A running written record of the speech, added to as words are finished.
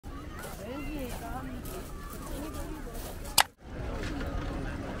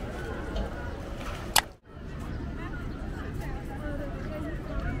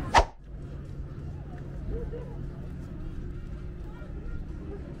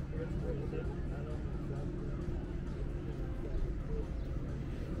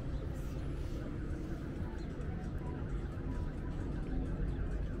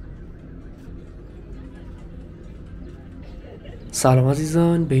سلام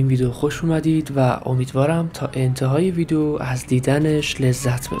عزیزان، به این ویدیو خوش اومدید و امیدوارم تا انتهای ویدیو از دیدنش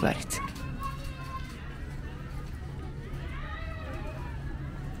لذت ببرید.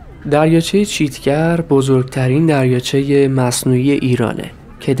 دریاچه چیتگر بزرگترین دریاچه مصنوعی ایرانه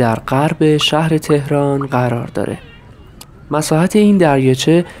که در غرب شهر تهران قرار داره. مساحت این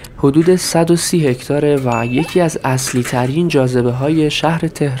دریاچه حدود 130 هکتاره و یکی از اصلی ترین جاذبه های شهر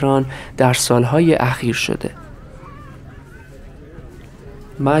تهران در سالهای اخیر شده.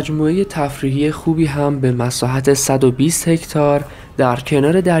 مجموعه تفریحی خوبی هم به مساحت 120 هکتار در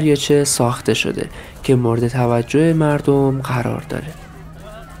کنار دریاچه ساخته شده که مورد توجه مردم قرار داره.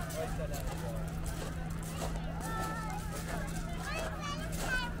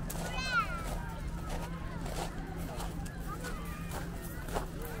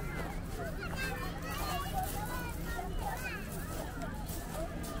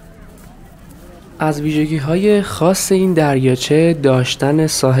 از ویژگی‌های خاص این دریاچه داشتن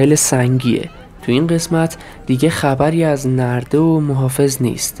ساحل سنگیه. تو این قسمت دیگه خبری از نرده و محافظ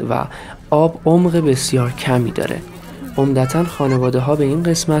نیست و آب عمق بسیار کمی داره. عمدتاً خانواده‌ها به این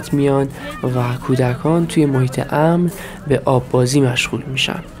قسمت میان و کودکان توی محیط امن به آب بازی مشغول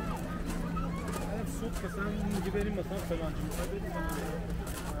میشن.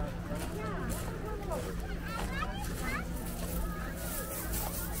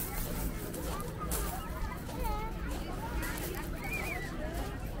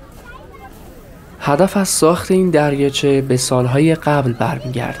 هدف از ساخت این دریاچه به سالهای قبل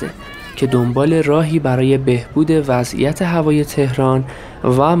برمیگرده که دنبال راهی برای بهبود وضعیت هوای تهران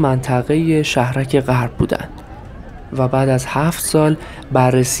و منطقه شهرک غرب بودند و بعد از 7 سال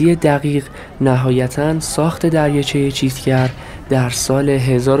بررسی دقیق نهایتاً ساخت دریاچه چیتگر در سال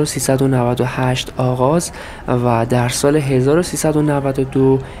 1398 آغاز و در سال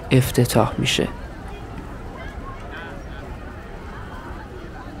 1392 افتتاح میشه.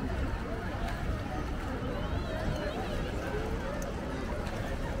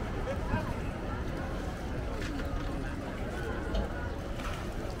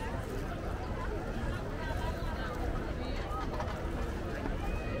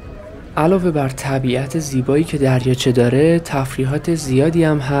 علاوه بر طبیعت زیبایی که دریاچه داره، تفریحات زیادی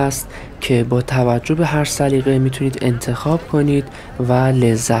هم هست که با توجه به هر سلیقه میتونید انتخاب کنید و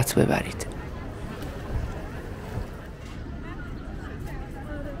لذت ببرید.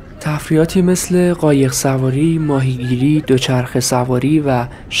 تفریحاتی مثل قایق سواری، ماهیگیری، دوچرخه سواری و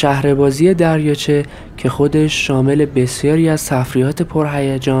شهربازی دریاچه که خودش شامل بسیاری از تفریحات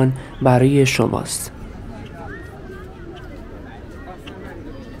پرهیجان برای شماست.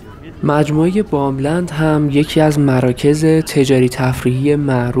 مجموعه باملند هم یکی از مراکز تجاری تفریحی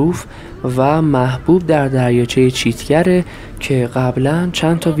معروف و محبوب در دریاچه چیتگره که قبلا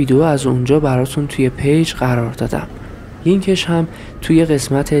چند تا ویدیو از اونجا براتون توی پیج قرار دادم. لینکش هم توی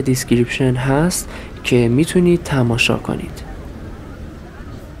قسمت دیسکریپشن هست که میتونید تماشا کنید.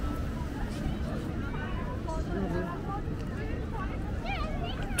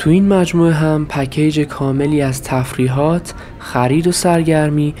 تو این مجموعه هم پکیج کاملی از تفریحات، خرید و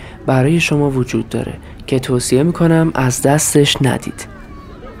سرگرمی برای شما وجود داره که توصیه میکنم از دستش ندید.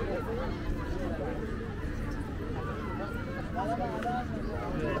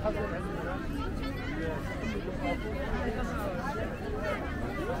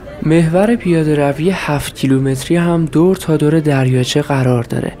 محور پیاده روی 7 کیلومتری هم دور تا دور دریاچه قرار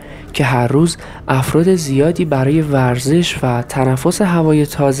داره که هر روز افراد زیادی برای ورزش و تنفس هوای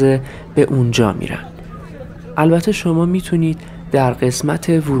تازه به اونجا میرن. البته شما میتونید در قسمت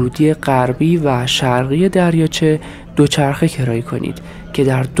ورودی غربی و شرقی دریاچه دوچرخه کرایه کنید که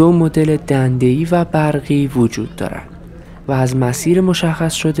در 2 مدل دنده‌ای و برقی وجود دارن و از مسیر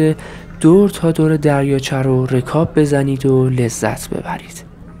مشخص شده دور تا دور دریاچه رو رکاب بزنید و لذت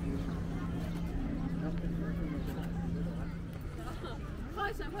ببرید.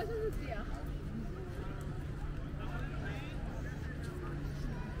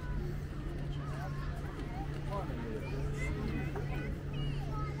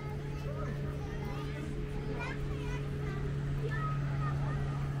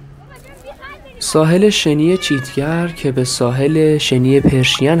 ساحل شنی چیتگر که به ساحل شنی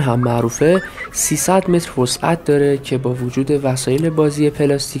پرشین هم معروفه 300 متر وسعت داره که با وجود وسایل بازی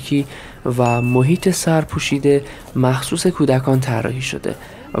پلاستیکی و محیط سرپوشیده مخصوص کودکان طراحی شده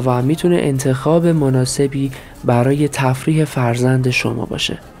و میتونه انتخاب مناسبی برای تفریح فرزند شما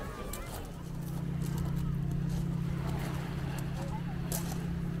باشه.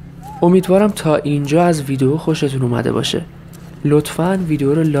 امیدوارم تا اینجا از ویدیو خوشتون اومده باشه. لطفاً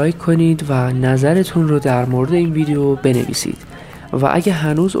ویدیو رو لایک کنید و نظرتون رو در مورد این ویدیو بنویسید. و اگه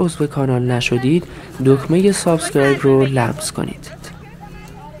هنوز عضو کانال نشدید دکمه سابسکرایب رو لمس کنید.